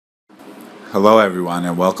Hello, everyone,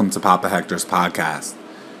 and welcome to Papa Hector's podcast.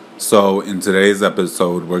 So, in today's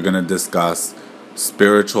episode, we're going to discuss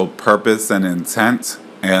spiritual purpose and intent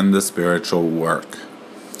and the spiritual work.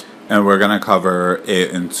 And we're going to cover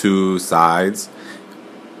it in two sides.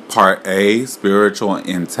 Part A, spiritual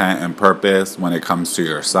intent and purpose when it comes to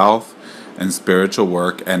yourself, and spiritual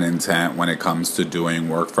work and intent when it comes to doing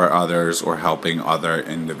work for others or helping other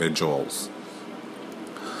individuals.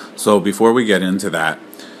 So, before we get into that,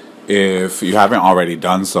 if you haven't already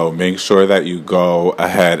done so, make sure that you go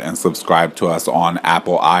ahead and subscribe to us on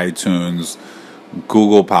Apple iTunes,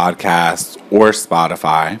 Google Podcasts, or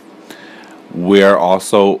Spotify. We're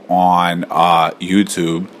also on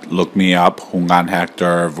YouTube. Look me up, Hungan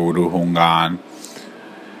Hector, Voodoo Hungan.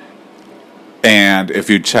 And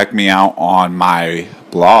if you check me out on my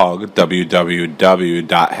blog,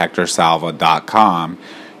 www.hectorsalva.com,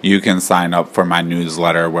 you can sign up for my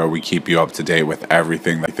newsletter where we keep you up to date with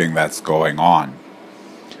everything that's going on.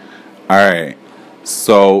 Alright,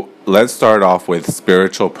 so let's start off with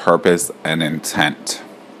spiritual purpose and intent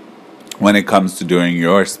when it comes to doing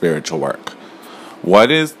your spiritual work. What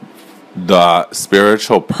is the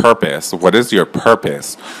spiritual purpose? What is your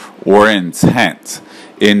purpose or intent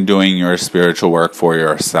in doing your spiritual work for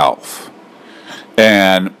yourself?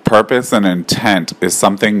 And purpose and intent is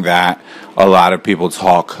something that a lot of people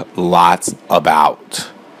talk lots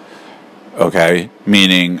about. Okay?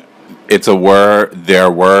 Meaning it's a word,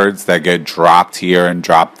 they're words that get dropped here and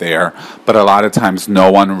dropped there, but a lot of times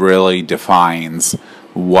no one really defines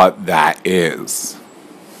what that is.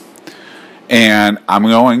 And I'm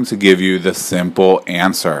going to give you the simple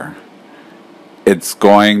answer. It's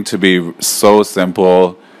going to be so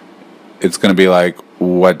simple. It's going to be like,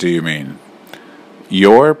 what do you mean?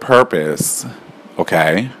 Your purpose,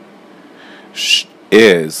 okay,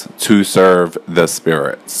 is to serve the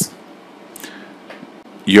spirits.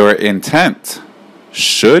 Your intent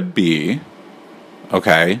should be,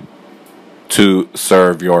 okay, to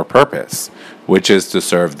serve your purpose, which is to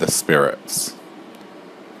serve the spirits.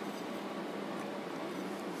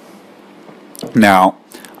 Now,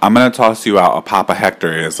 I'm going to toss you out a Papa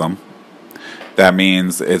Hectorism. That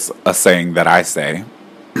means it's a saying that I say.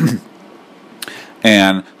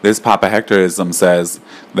 And this Papa Hectorism says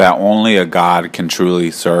that only a God can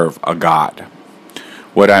truly serve a God.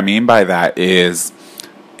 What I mean by that is,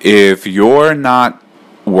 if you're not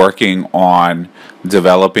working on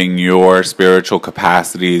developing your spiritual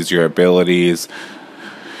capacities, your abilities,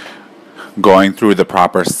 going through the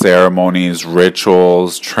proper ceremonies,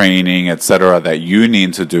 rituals, training, etc. that you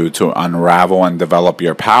need to do to unravel and develop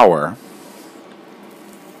your power,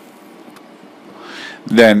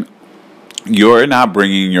 then you're not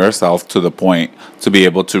bringing yourself to the point to be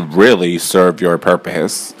able to really serve your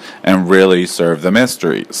purpose and really serve the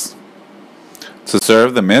mysteries. To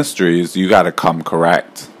serve the mysteries, you got to come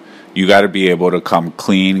correct. You got to be able to come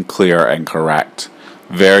clean, clear, and correct.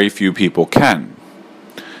 Very few people can.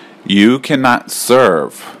 You cannot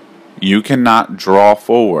serve. You cannot draw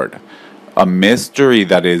forward a mystery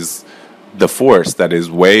that is the force that is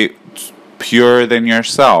way purer than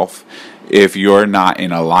yourself if you're not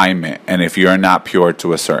in alignment and if you're not pure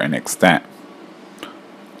to a certain extent.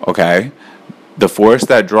 Okay? The force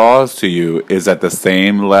that draws to you is at the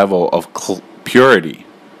same level of purity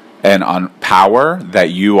and power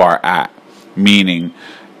that you are at. Meaning,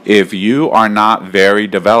 if you are not very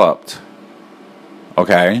developed,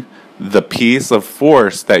 okay, the piece of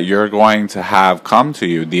force that you're going to have come to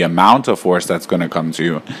you, the amount of force that's going to come to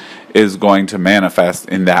you, is going to manifest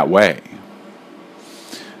in that way.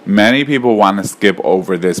 Many people want to skip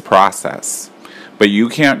over this process, but you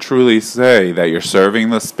can't truly say that you're serving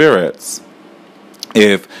the spirits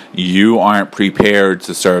if you aren't prepared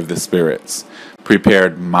to serve the spirits.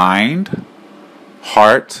 Prepared mind,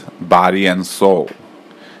 heart, body, and soul.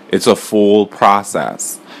 It's a full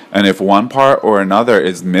process. And if one part or another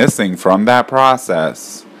is missing from that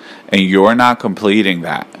process, and you're not completing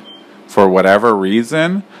that for whatever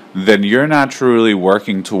reason, then you're not truly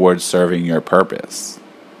working towards serving your purpose.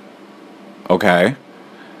 Okay?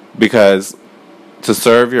 Because to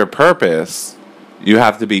serve your purpose, you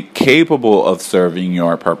have to be capable of serving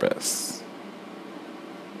your purpose.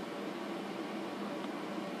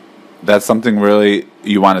 That's something really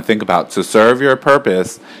you want to think about. To serve your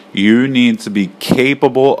purpose, you need to be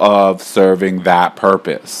capable of serving that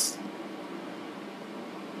purpose.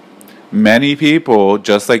 Many people,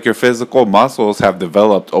 just like your physical muscles have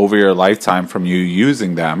developed over your lifetime from you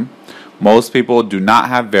using them, most people do not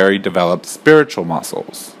have very developed spiritual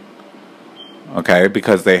muscles. Okay?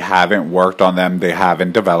 Because they haven't worked on them, they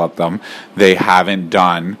haven't developed them, they haven't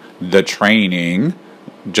done the training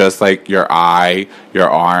Just like your eye, your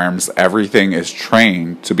arms, everything is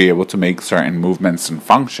trained to be able to make certain movements and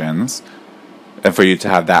functions, and for you to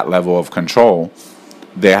have that level of control.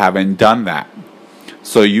 They haven't done that.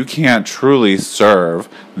 So you can't truly serve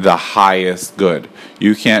the highest good.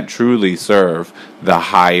 You can't truly serve the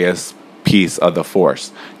highest piece of the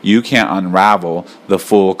force. You can't unravel the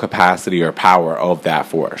full capacity or power of that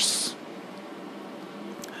force.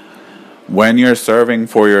 When you're serving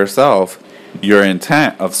for yourself, your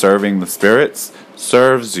intent of serving the spirits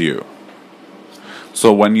serves you.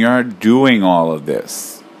 So when you're doing all of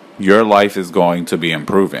this, your life is going to be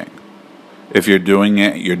improving. If you're doing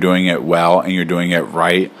it well, and you're doing it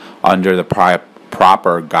right under the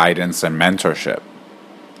proper guidance and mentorship.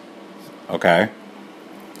 Okay?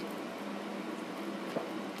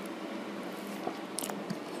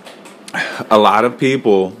 A lot of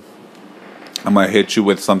people, I'm going to hit you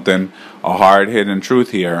with something, a hard hidden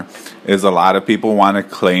truth here, is a lot of people want to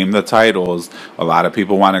claim the titles, a lot of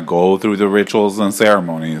people want to go through the rituals and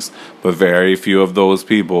ceremonies, but very few of those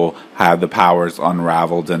people have the powers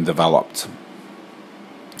unraveled and developed.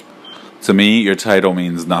 To me, your title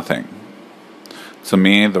means nothing. To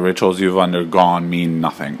me, the rituals you've undergone mean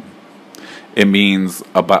nothing. It means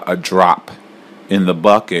about a drop in the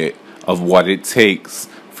bucket of what it takes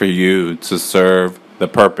for you to serve the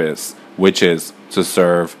purpose, which is to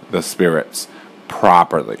serve the spirits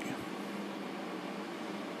properly.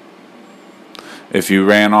 If you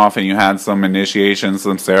ran off and you had some initiations,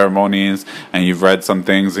 some ceremonies, and you've read some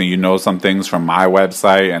things and you know some things from my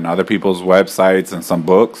website and other people's websites and some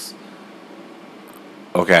books,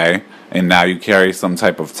 okay, and now you carry some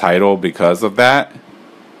type of title because of that,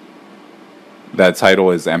 that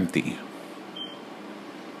title is empty.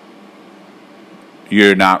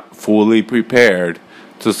 You're not fully prepared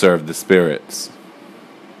to serve the spirits.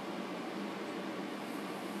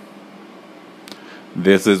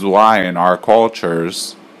 This is why in our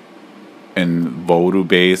cultures, in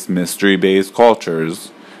Voodoo-based, mystery-based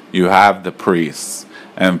cultures, you have the priests,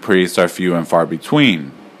 and priests are few and far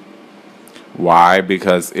between. Why?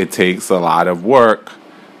 Because it takes a lot of work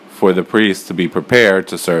for the priest to be prepared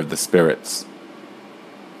to serve the spirits.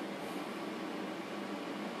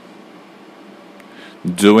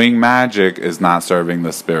 Doing magic is not serving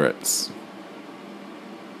the spirits.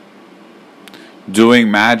 Doing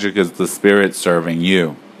magic is the spirit serving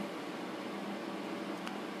you.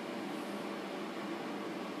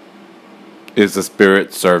 Is the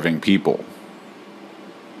spirit serving people.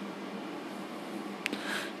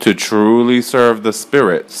 To truly serve the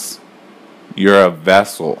spirits, you're a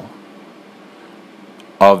vessel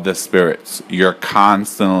of the spirits. You're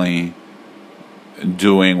constantly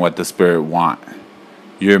doing what the spirit wants.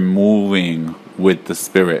 You're moving with the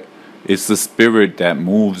spirit. It's the spirit that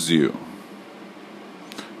moves you.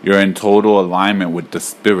 You're in total alignment with the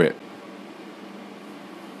spirit.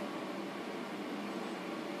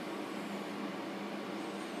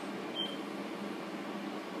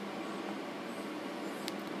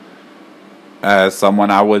 As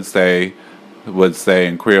someone I would say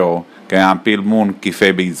in Creole, que un pile moun qui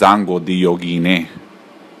fait bizango di yogine.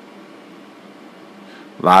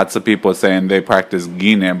 Lots of people saying they practice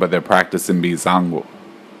Guine, but they're practicing Bizango.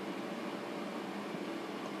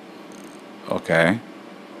 Okay?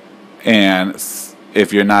 And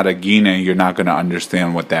if you're not a Guine, you're not going to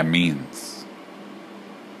understand what that means.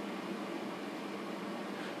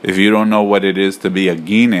 If you don't know what it is to be a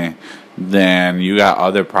Guine, then you got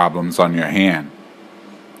other problems on your hand.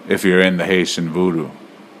 If you're in the Haitian Voodoo.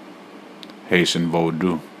 Haitian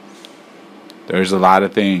Voodoo. There's a lot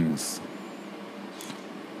of things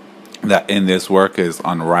that in this work is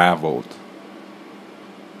unraveled.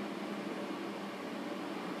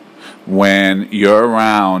 When you're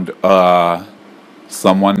around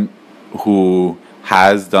someone who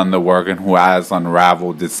has done the work and who has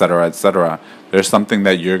unraveled, etc., there's something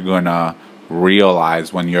that you're gonna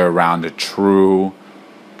realize when you're around a true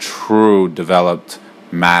developed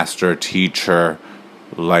master teacher,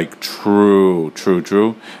 like true,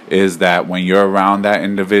 is that when you're around that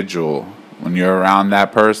individual, when you're around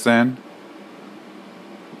that person,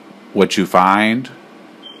 what you find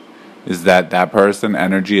is that that person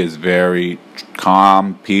energy is very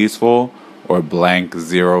calm, peaceful, or blank,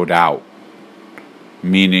 zeroed out.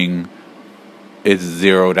 Meaning it's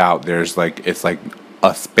zeroed out. It's like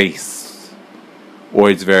a space. Or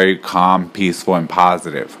it's very calm, peaceful, and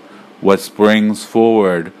positive. What springs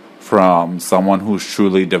forward from someone who's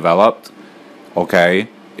truly developed, okay,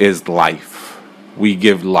 is life. We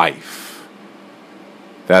give life.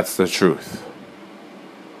 That's the truth.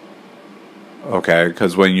 Okay,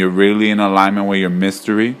 because when you're really in alignment with your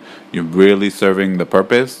mystery, you're really serving the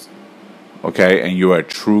purpose, okay, and you are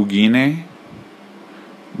true Guinea,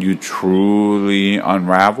 you truly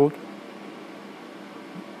unraveled,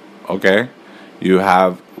 okay, you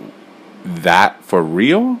have that for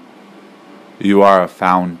real, you are a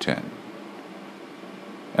fountain.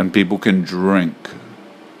 And people can drink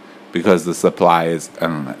because the supply is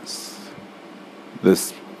endless.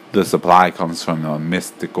 The supply comes from the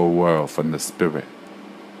mystical world, from the spirit.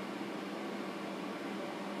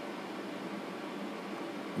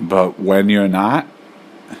 But when you're not,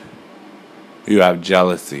 you have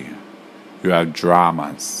jealousy, you have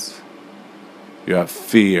dramas, you have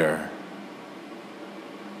fear,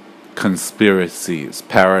 conspiracies,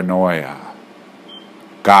 paranoia,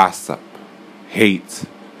 gossip, hate.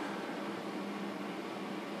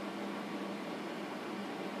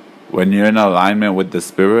 When you're in alignment with the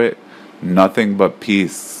spirit, nothing but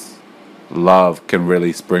peace, love can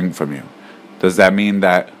really spring from you. Does that mean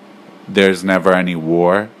that there's never any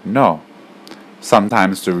war? No.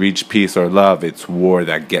 Sometimes to reach peace or love, it's war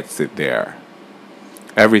that gets it there.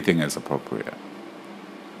 Everything is appropriate.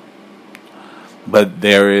 But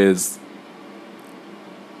there is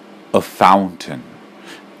a fountain,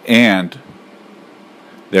 and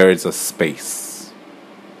there is a space.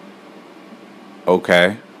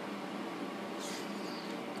 Okay?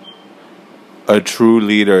 A true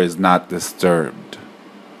leader is not disturbed.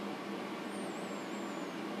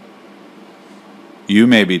 You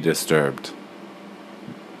may be disturbed,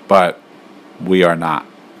 but we are not.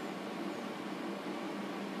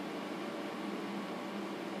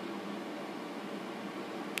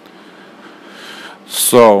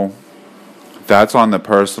 So, that's on the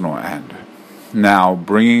personal end. Now,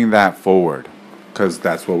 bringing that forward, because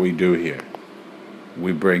that's what we do here.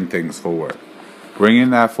 We bring things forward.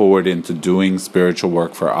 Bringing that forward into doing spiritual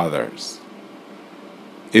work for others.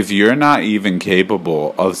 If you're not even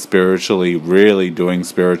capable of spiritually really doing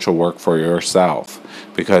spiritual work for yourself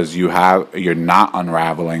because you're not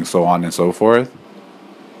unraveling, so on and so forth,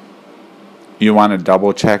 you want to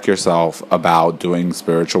double check yourself about doing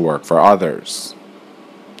spiritual work for others.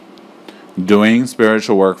 Doing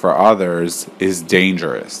spiritual work for others is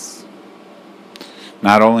dangerous.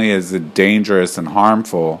 Not only is it dangerous and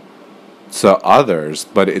harmful to others,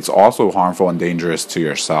 but it's also harmful and dangerous to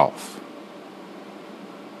yourself.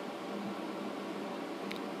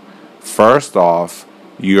 First off,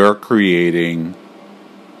 you're creating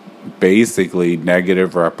basically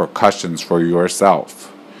negative repercussions for yourself.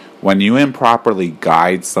 When you improperly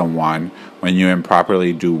guide someone, when you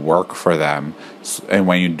improperly do work for them, and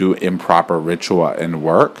when you do improper ritual and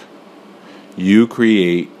work, you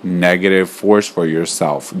create negative force for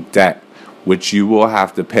yourself, debt, which you will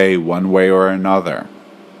have to pay one way or another.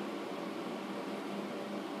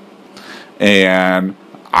 And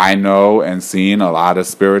I know and seen a lot of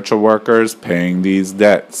spiritual workers paying these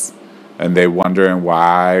debts. And they wondering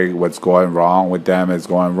why what's going wrong with them is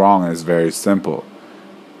going wrong. And it's very simple.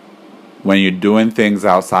 When you're doing things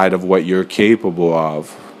outside of what you're capable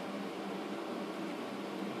of,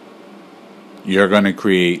 you're going to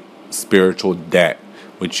create spiritual debt,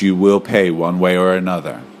 which you will pay one way or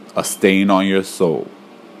another. A stain on your soul,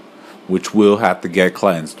 which will have to get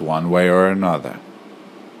cleansed one way or another.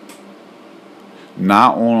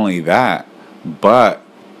 Not only that, but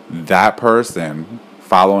that person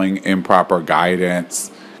following improper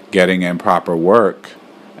guidance, getting improper work,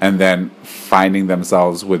 and then finding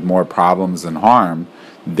themselves with more problems and harm,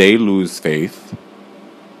 they lose faith,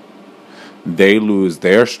 they lose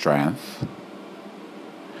their strength,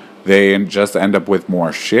 they just end up with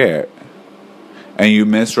more shit. And you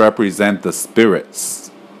misrepresent the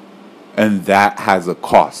spirits. And that has a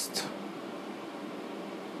cost.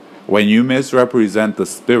 When you misrepresent the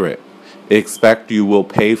spirit, expect you will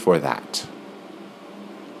pay for that.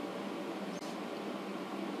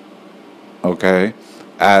 Okay?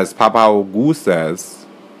 As Papa Ogu says,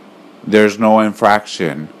 there's no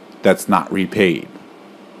infraction that's not repaid.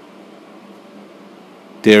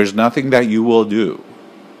 There's nothing that you will do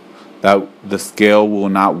that the scale will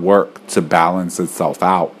not work to balance itself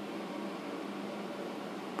out.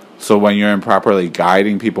 So when you're improperly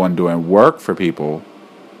guiding people and doing work for people,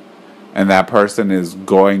 and that person is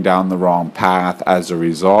going down the wrong path as a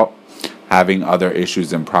result, having other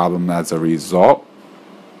issues and problems as a result,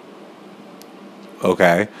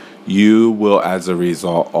 okay, you will as a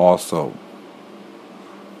result also.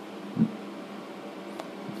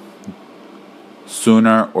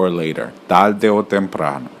 Sooner or later, tarde o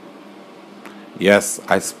temprano. Yes,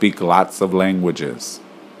 I speak lots of languages.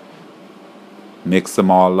 Mix them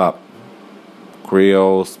all up.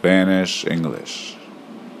 Creole, Spanish, English.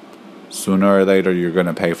 Sooner or later, you're going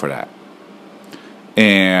to pay for that.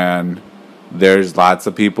 And There's lots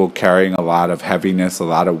of people carrying a lot of heaviness, a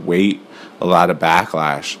lot of weight, a lot of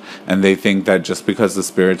backlash, and they think that just because the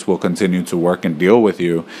spirits will continue to work and deal with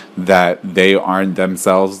you, that they aren't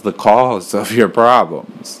themselves the cause of your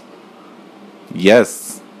problems.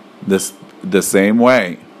 Yes, the same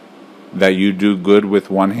way that you do good with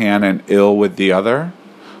one hand and ill with the other,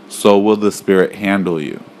 so will the spirit handle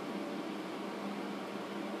you.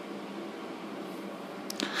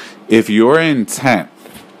 If your intent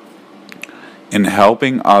in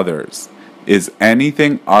helping others is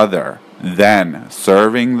anything other than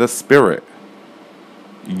serving the spirit,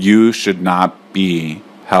 you should not be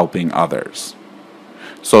helping others.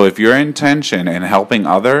 So if your intention in helping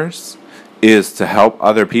others is to help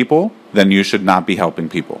other people, then you should not be helping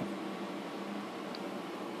people.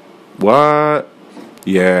 What?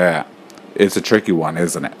 Yeah, it's a tricky one,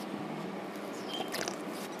 isn't it?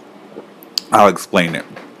 I'll explain it.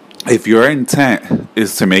 If your intent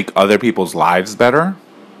is to make other people's lives better,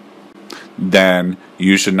 then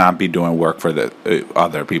you should not be doing work for the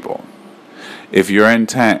other people. If your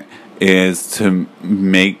intent is to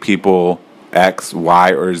make people X,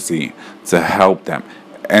 Y, or Z, to help them,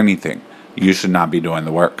 anything, you should not be doing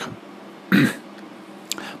the work.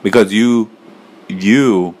 Because you,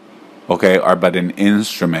 are but an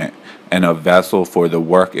instrument and a vessel for the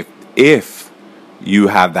work if you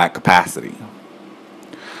have that capacity.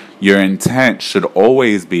 Your intent should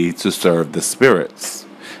always be to serve the spirits.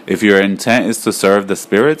 If your intent is to serve the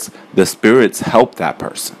spirits help that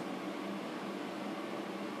person.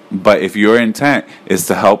 But if your intent is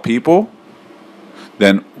to help people,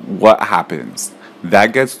 then what happens?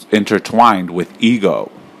 That gets intertwined with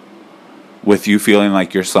ego, with you feeling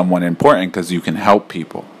like you're someone important because you can help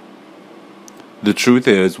people. The truth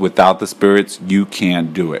is, without the spirits, you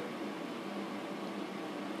can't do it.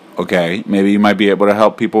 Okay, maybe you might be able to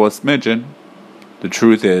help people a smidgen. The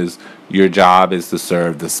truth is, your job is to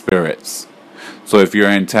serve the spirits. So if your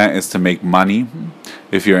intent is to make money,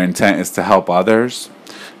 if your intent is to help others,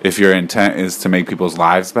 if your intent is to make people's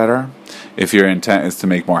lives better, if your intent is to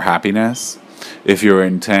make more happiness, if your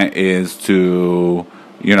intent is to,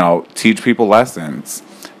 teach people lessons,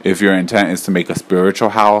 if your intent is to make a spiritual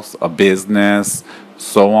house, a business,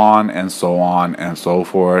 so on and so on and so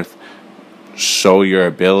forth, show your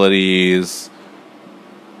abilities,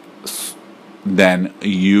 then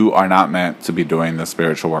you are not meant to be doing the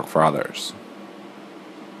spiritual work for others.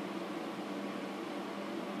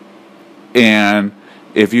 And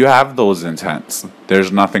if you have those intents,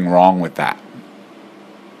 there's nothing wrong with that.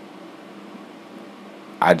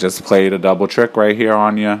 I just played a double trick right here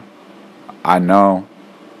on you. I know.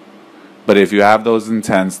 But if you have those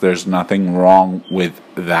intents, there's nothing wrong with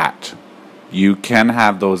that. You can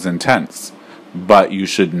have those intents, but you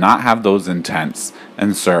should not have those intents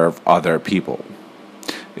and serve other people.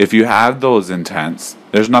 If you have those intents,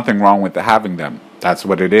 there's nothing wrong with having them. That's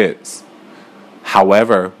what it is.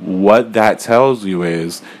 However, what that tells you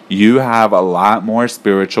is you have a lot more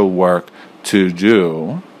spiritual work to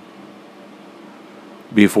do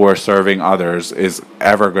before serving others is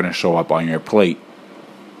ever going to show up on your plate.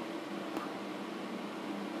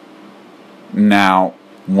 Now,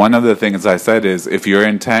 one of the things I said is if your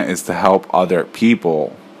intent is to help other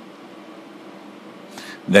people,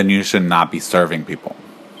 then you should not be serving people.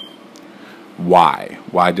 Why?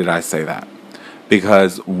 Why did I say that?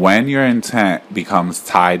 Because when your intent becomes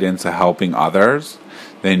tied into helping others,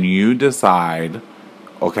 then you decide,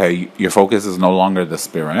 okay, your focus is no longer the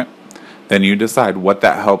spirit. Then you decide what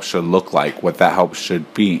that help should look like, what that help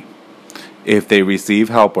should be. If they receive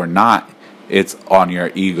help or not, it's on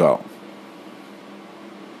your ego.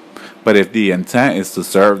 But if the intent is to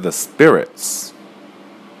serve the spirits,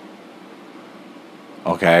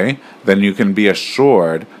 okay, then you can be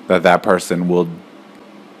assured that that person will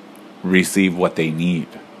receive what they need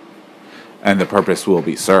and the purpose will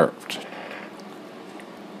be served.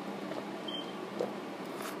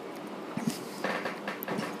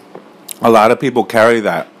 A lot of people carry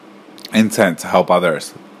that intent to help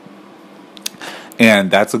others,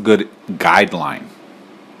 and that's a good guideline,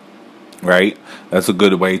 right? That's a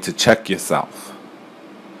good way to check yourself.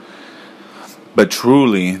 But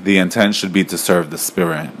truly, the intent should be to serve the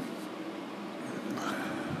spirit.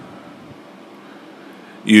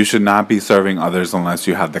 You should not be serving others unless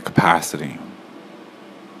you have the capacity.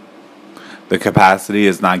 The capacity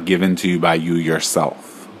is not given to you by you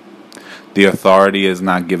yourself. The authority is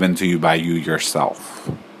not given to you by you yourself.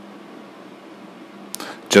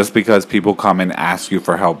 Just because people come and ask you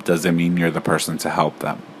for help doesn't mean you're the person to help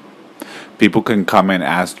them. People can come and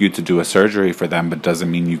ask you to do a surgery for them, but doesn't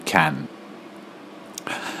mean you can.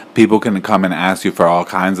 People can come and ask you for all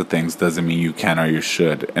kinds of things. Doesn't mean you can or you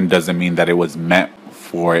should. And doesn't mean that it was meant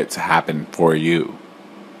for it to happen for you.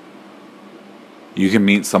 You can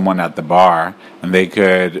meet someone at the bar and they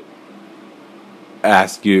could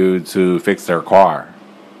ask you to fix their car.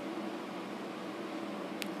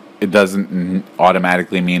 It doesn't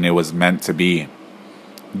automatically mean it was meant to be.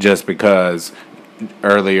 Just because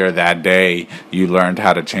earlier that day you learned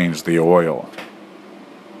how to change the oil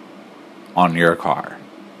on your car.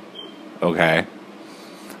 Okay?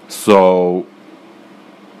 So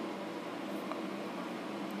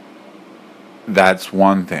that's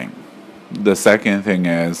one thing. The second thing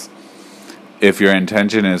is, if your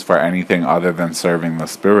intention is for anything other than serving the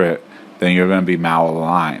spirit, then you're going to be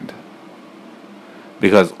malaligned.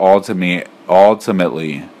 Because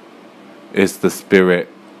ultimately, it's the spirit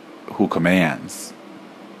who commands.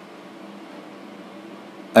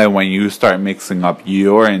 And when you start mixing up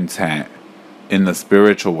your intent in the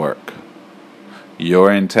spiritual work,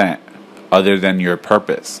 your intent other than your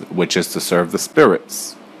purpose, which is to serve the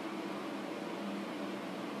spirits,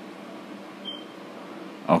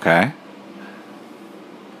 okay?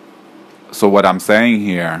 So what I'm saying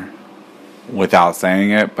here, without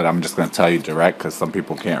saying it, but I'm just going to tell you direct because some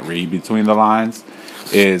people can't read between the lines,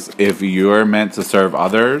 is if you're meant to serve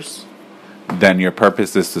others, then your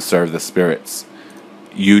purpose is to serve the spirits.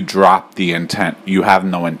 You drop the intent. You have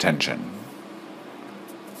no intention.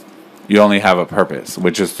 You only have a purpose,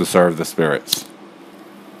 which is to serve the spirits.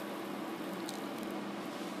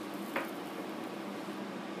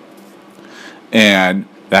 And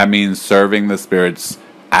that means serving the spirits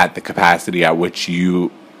at the capacity at which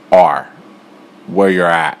you are, where you're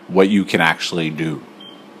at, what you can actually do.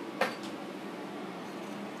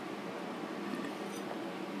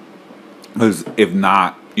 Because if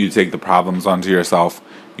not, you take the problems onto yourself,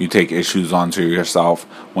 you take issues onto yourself.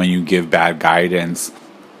 When you give bad guidance,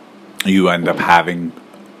 you end up having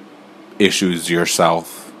issues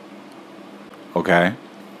yourself. Okay?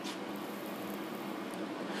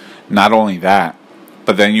 Not only that,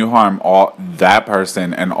 but then you harm all that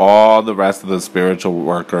person and all the rest of the spiritual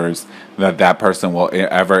workers that person will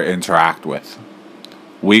ever interact with.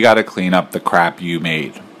 We got to clean up the crap you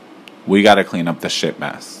made. We got to clean up the shit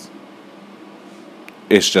mess.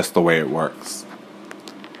 It's just the way it works.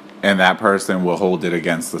 And that person will hold it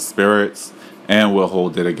against the spirits and will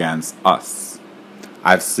hold it against us.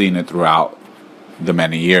 I've seen it throughout the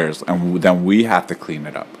many years. And then we have to clean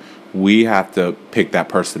it up. We have to pick that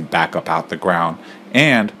person back up out the ground.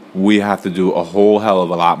 And we have to do a whole hell of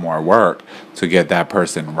a lot more work to get that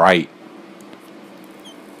person right.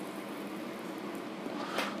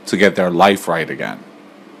 To get their life right again.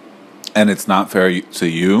 And it's not fair to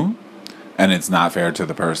you. And it's not fair to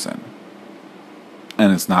the person.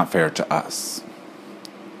 And it's not fair to us.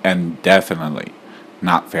 And definitely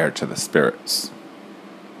not fair to the spirits.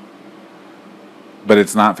 But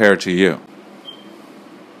it's not fair to you.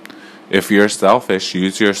 If you're selfish,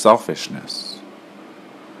 use your selfishness.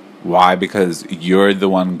 Why? Because you're the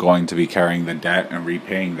one going to be carrying the debt and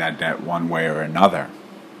repaying that debt one way or another.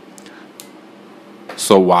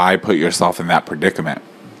 So why put yourself in that predicament?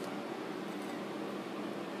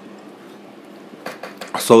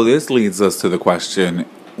 So this leads us to the question,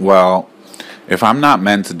 well, if I'm not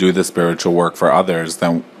meant to do the spiritual work for others,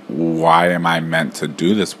 then why am I meant to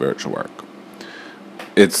do the spiritual work?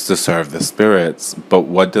 It's to serve the spirits, but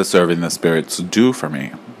what does serving the spirits do for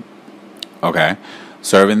me? Okay,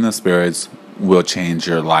 serving the spirits will change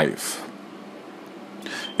your life.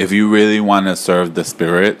 If you really want to serve the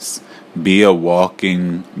spirits, be a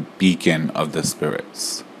walking beacon of the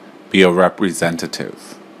spirits. Be a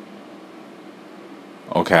representative.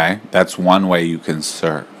 Okay, that's one way you can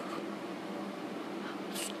serve.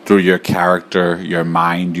 Through your character, your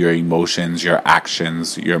mind, your emotions, your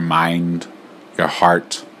actions, your mind, your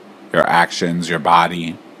heart, your actions, your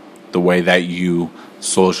body, the way that you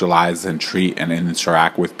socialize and treat and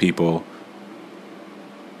interact with people.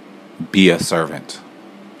 Be a servant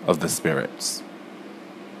of the spirits.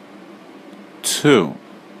 2,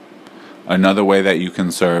 another way that you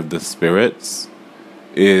can serve the spirits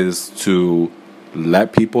is to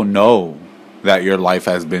let people know that your life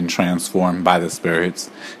has been transformed by the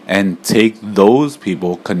spirits, and take those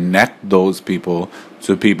people, connect those people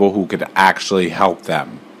to people who could actually help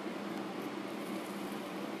them.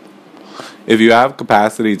 If you have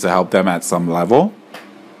capacity to help them at some level,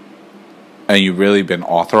 and you've really been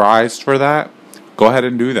authorized for that, go ahead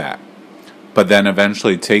and do that. But then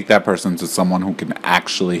eventually take that person to someone who can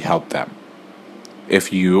actually help them.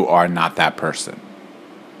 If you are not that person,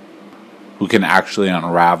 who can actually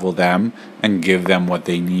unravel them and give them what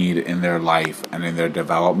they need in their life and in their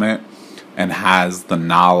development and has the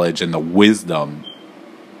knowledge and the wisdom,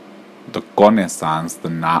 the connaissance,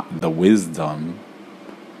 the wisdom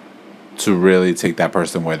to really take that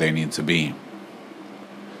person where they need to be.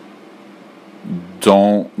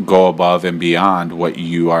 Don't go above and beyond what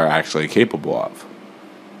you are actually capable of.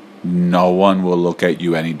 No one will look at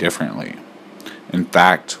you any differently. In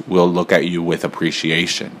fact, we'll look at you with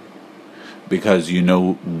appreciation because you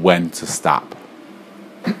know when to stop.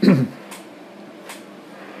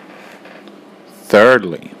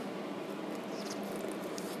 Thirdly,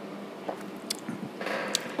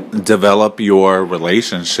 develop your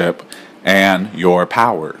relationship and your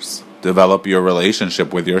powers. Develop your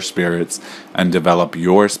relationship with your spirits and develop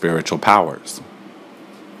your spiritual powers.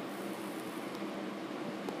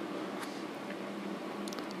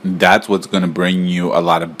 That's what's going to bring you a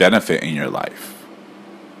lot of benefit in your life.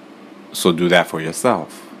 So do that for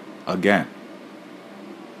yourself. Again,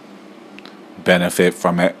 benefit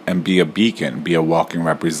from it and be a beacon, be a walking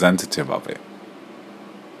representative of it.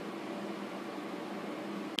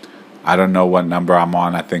 I don't know what number I'm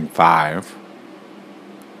on, I think 5.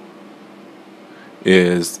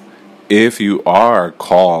 Is if you are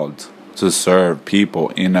called to serve people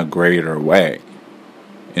in a greater way,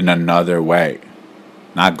 in another way,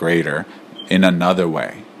 not greater, in another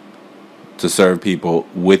way, to serve people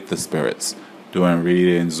with the spirits, doing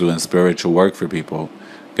readings, doing spiritual work for people,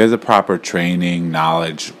 get the proper training,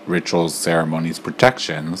 knowledge, rituals, ceremonies,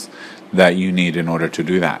 protections that you need in order to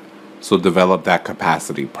do that. So develop that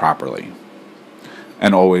capacity properly.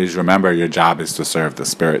 And always remember your job is to serve the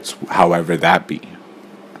spirits, however that be.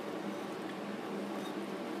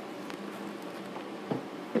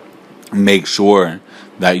 Make sure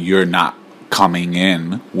that you're not coming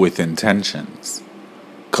in with intentions.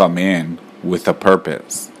 Come in with a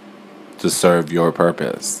purpose to serve your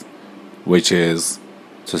purpose, which is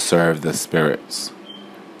to serve the spirits.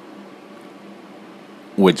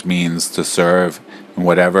 Which means to serve in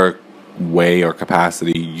whatever way or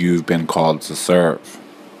capacity you've been called to serve.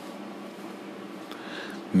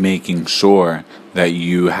 Making sure that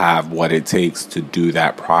you have what it takes to do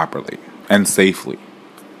that properly and safely.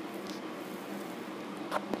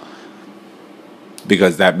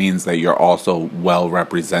 Because that means that you're also well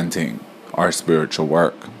representing our spiritual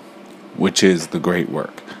work, which is the great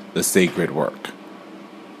work, the sacred work.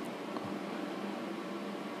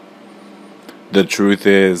 The truth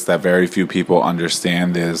is that very few people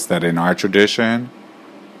understand this, that in our tradition,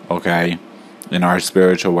 in our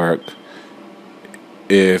spiritual work,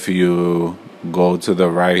 if you go to the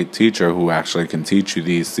right teacher who actually can teach you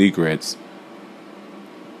these secrets,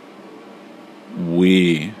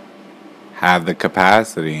 we have the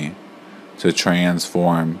capacity to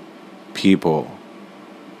transform people,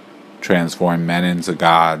 transform men into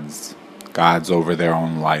gods over their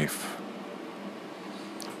own life.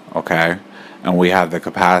 Okay? And we have the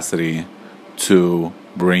capacity to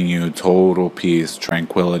bring you total peace,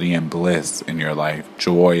 tranquility, and bliss in your life,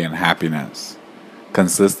 joy and happiness,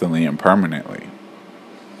 consistently and permanently.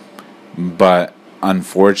 But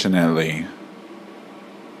unfortunately,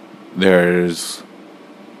 there's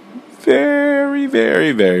very,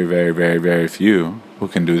 very, very, very, very, very few who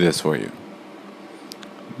can do this for you.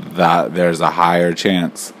 That there's a higher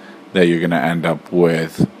chance that you're going to end up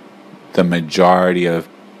with the majority of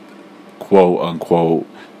quote unquote,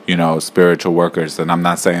 spiritual workers. And I'm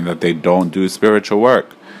not saying that they don't do spiritual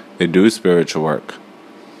work. They do spiritual work.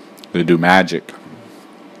 They do magic.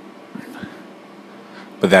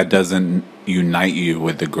 But that doesn't unite you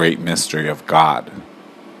with the great mystery of God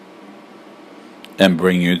and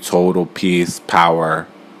bring you total peace, power,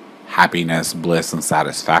 happiness, bliss, and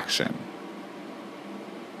satisfaction.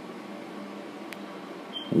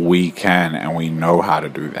 We can and we know how to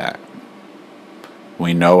do that.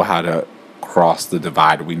 We know how to cross the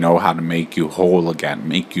divide. We know how to make you whole again,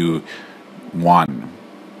 make you one,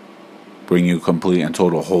 bring you complete and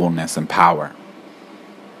total wholeness and power.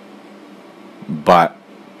 But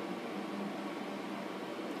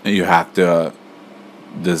you have to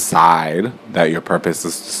decide that your purpose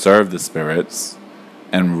is to serve the spirits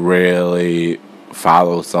and really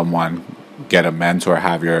follow someone, get a mentor,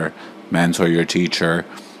 have your mentor, your teacher,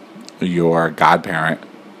 your godparent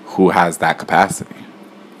who has that capacity.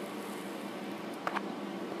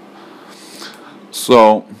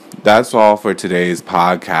 So that's all for today's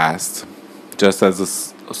podcast. Just as a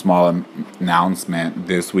small announcement,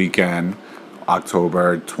 this weekend,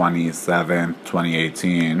 October 27th,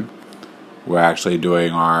 2018, we're actually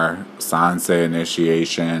doing our Sanse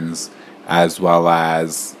initiations as well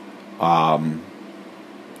as our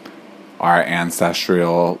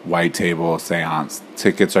ancestral white table seance.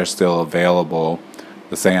 Tickets are still available.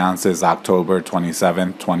 The seance is October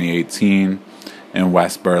 27th, 2018 in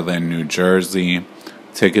West Berlin, New Jersey.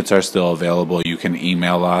 Tickets are still available. You can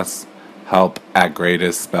email us,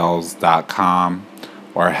 help@greatestspells.com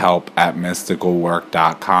or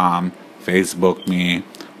help@mysticalwork.com, Facebook me,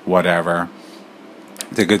 whatever.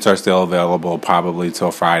 Tickets are still available probably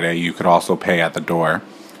till Friday. You could also pay at the door.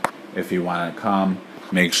 If you want to come,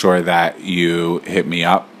 make sure that you hit me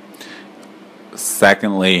up.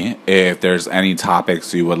 Secondly, if there's any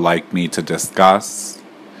topics you would like me to discuss,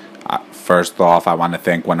 first off, I want to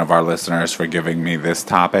thank one of our listeners for giving me this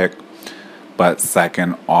topic. But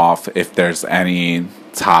second off, if there's any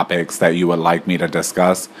topics that you would like me to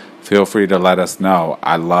discuss, feel free to let us know.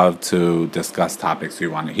 I love to discuss topics you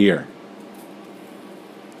want to hear.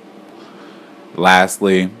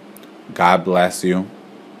 Lastly, God bless you.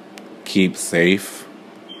 Keep safe.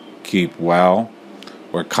 Keep well.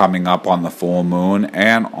 We're coming up on the full moon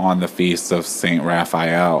and on the feast of Saint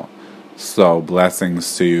Raphael. So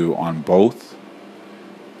blessings to you on both.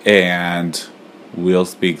 And we'll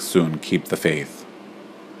speak soon. Keep the faith.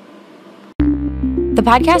 The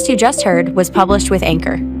podcast you just heard was published with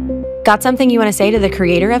Anchor. Got something you want to say to the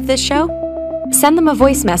creator of this show? Send them a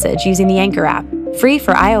voice message using the Anchor app, free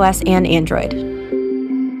for iOS and Android.